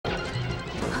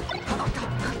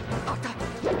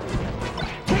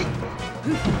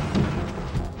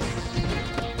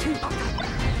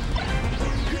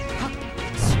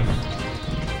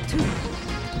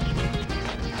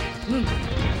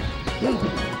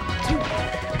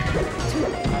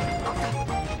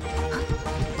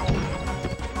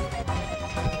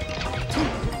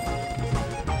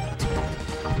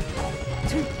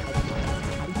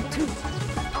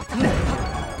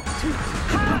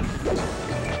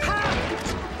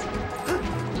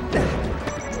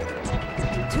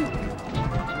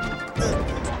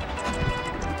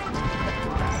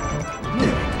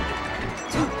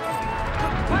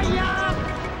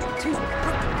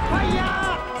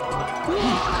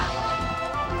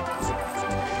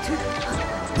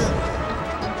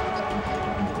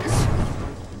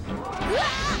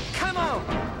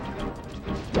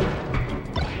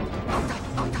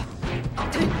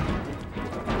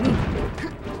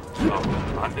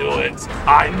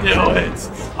I knew it!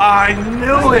 I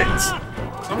knew it!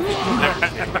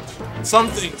 Some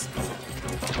things.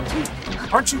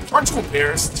 Aren't you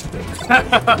embarrassed?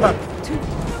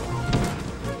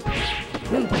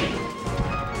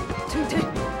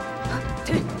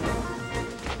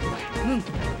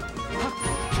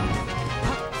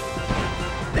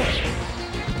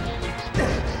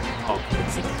 Oh,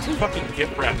 fucking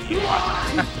get wrapped.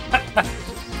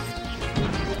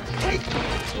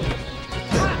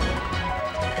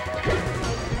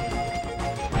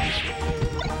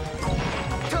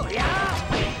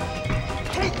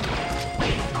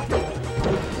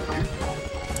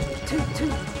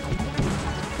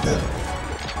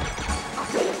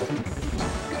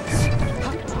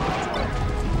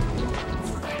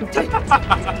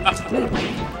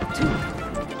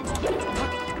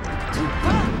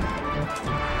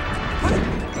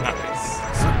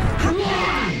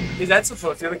 Is that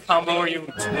supposed to be the combo where you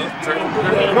drill?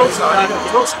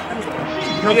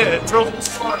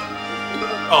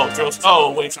 Oh, drills.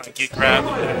 Oh, wait, trying to get grabbed.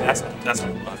 That's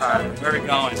Alright, where are we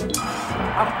going?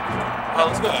 Oh,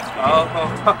 let's go.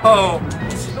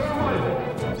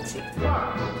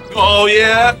 Oh,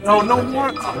 yeah. No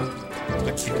more.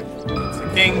 The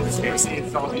king, seriously,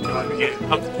 it's all we doing again.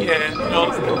 Yeah, no,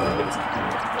 let's go.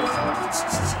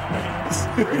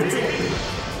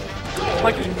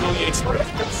 Like an humiliation.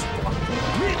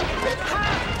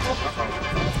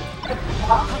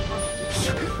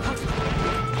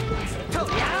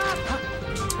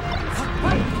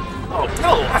 Oh,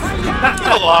 no!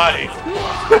 No lie!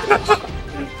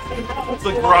 It's a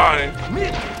grind.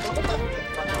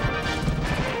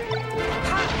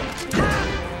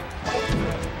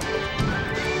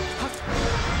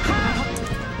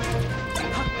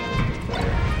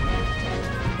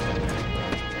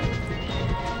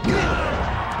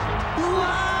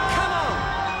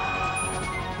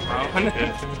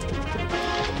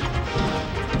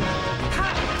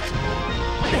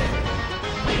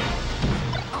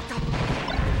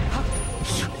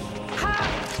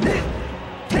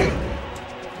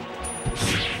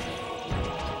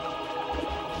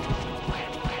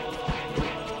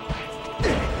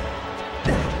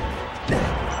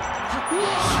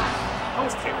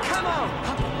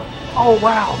 Oh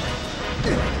wow!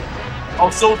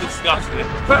 I'm so disgusted.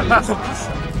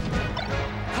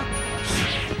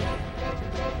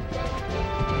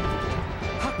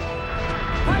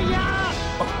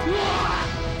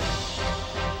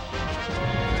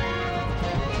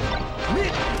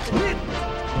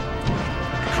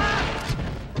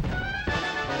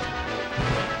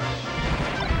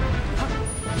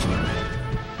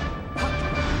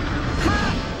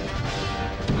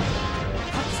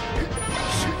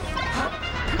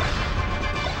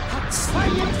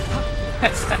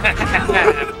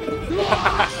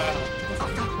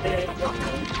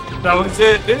 That was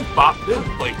it. This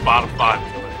like bottom 5.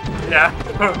 Yeah.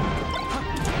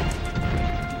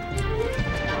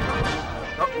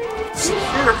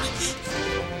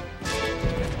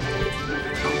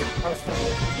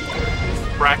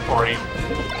 Rack party.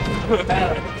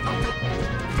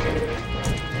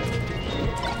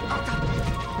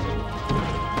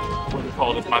 What do you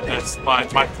call it?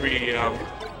 My 3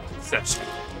 session.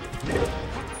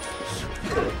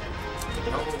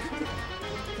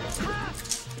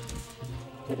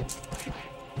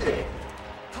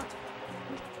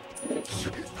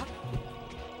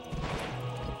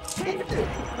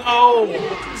 No!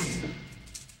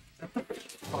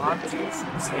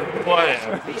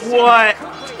 What?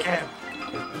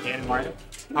 Again, Mario?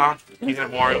 Huh? He's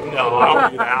in Mario? No,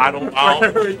 I don't do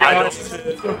that. I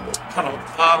don't.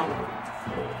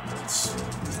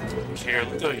 Here,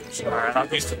 let's go.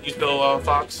 Alright, you still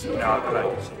Fox? No, I'm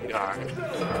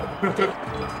good.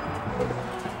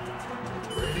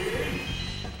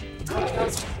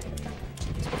 Alright.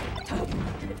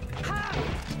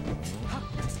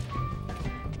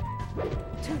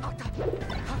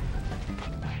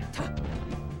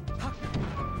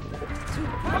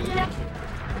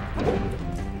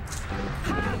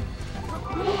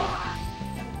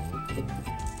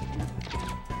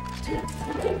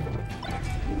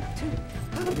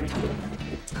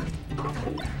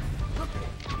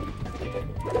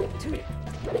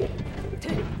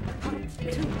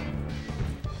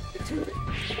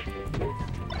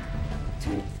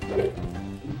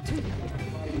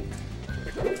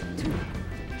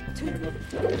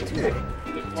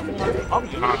 I'll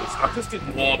be honest, I'm just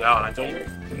getting walled out. I don't know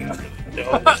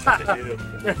what to do.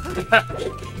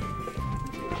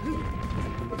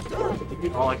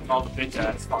 All the bitch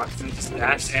ass spots and just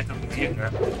dash anthem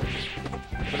theater.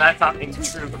 But that's not being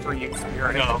true free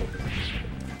experience. No.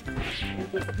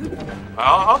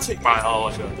 I'll take my L.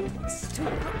 It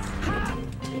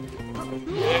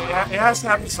has to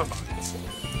happen somebody.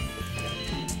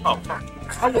 Oh, fuck.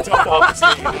 I will jump off this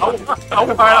game. I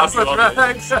will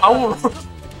Alright, I will.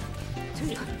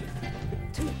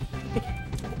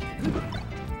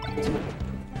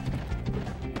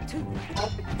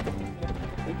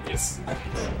 Yes.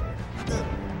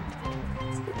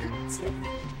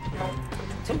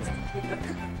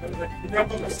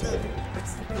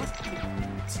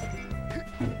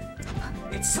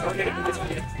 It's okay. That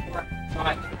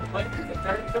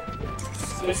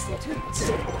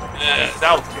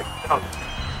was good.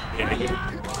 Yeah.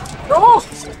 Oh!